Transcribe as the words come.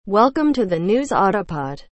Welcome to the News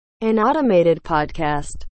Autopod, an automated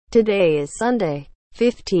podcast. Today is Sunday,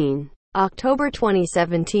 15 October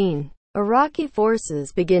 2017. Iraqi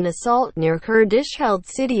forces begin assault near Kurdish-held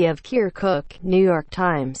city of Kirkuk, New York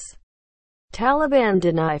Times. Taliban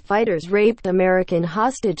deny fighters raped American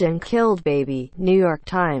hostage and killed baby, New York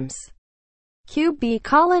Times. QB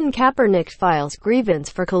Colin Kaepernick files grievance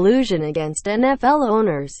for collusion against NFL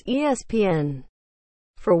owners, ESPN.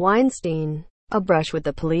 For Weinstein, a brush with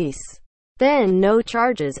the police. Then no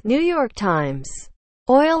charges, New York Times.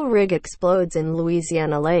 Oil rig explodes in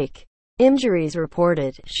Louisiana lake. Injuries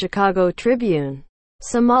reported, Chicago Tribune.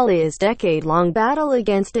 Somalia's decade-long battle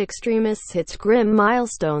against extremists hits grim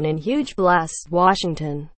milestone in huge blast,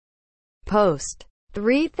 Washington Post.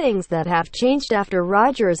 3 things that have changed after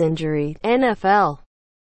Rodgers' injury, NFL.com.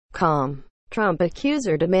 Trump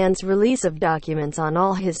accuser demands release of documents on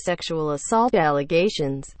all his sexual assault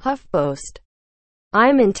allegations, HuffPost.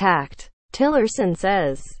 I'm intact, Tillerson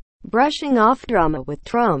says. Brushing off drama with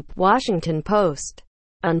Trump, Washington Post.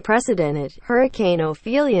 Unprecedented, Hurricane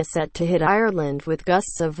Ophelia set to hit Ireland with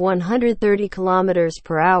gusts of 130 kilometers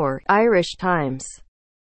per hour, Irish Times.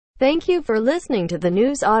 Thank you for listening to the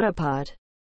News Autopod.